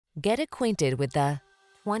Get acquainted with the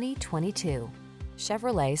 2022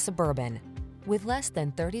 Chevrolet Suburban. With less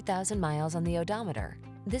than 30,000 miles on the odometer,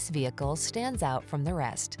 this vehicle stands out from the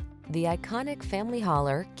rest. The iconic family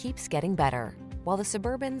hauler keeps getting better, while the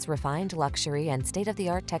Suburban's refined luxury and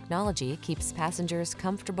state-of-the-art technology keeps passengers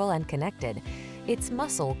comfortable and connected. Its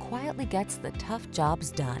muscle quietly gets the tough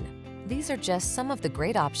jobs done. These are just some of the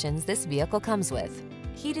great options this vehicle comes with: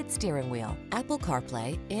 heated steering wheel, Apple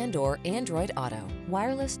CarPlay and/or Android Auto,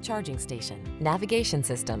 wireless charging station, navigation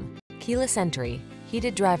system, keyless entry,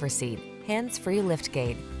 heated driver's seat, hands-free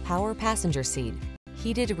liftgate, power passenger seat,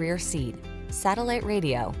 heated rear seat, satellite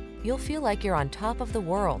radio. You'll feel like you're on top of the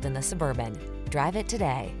world in the Suburban. Drive it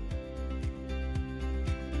today.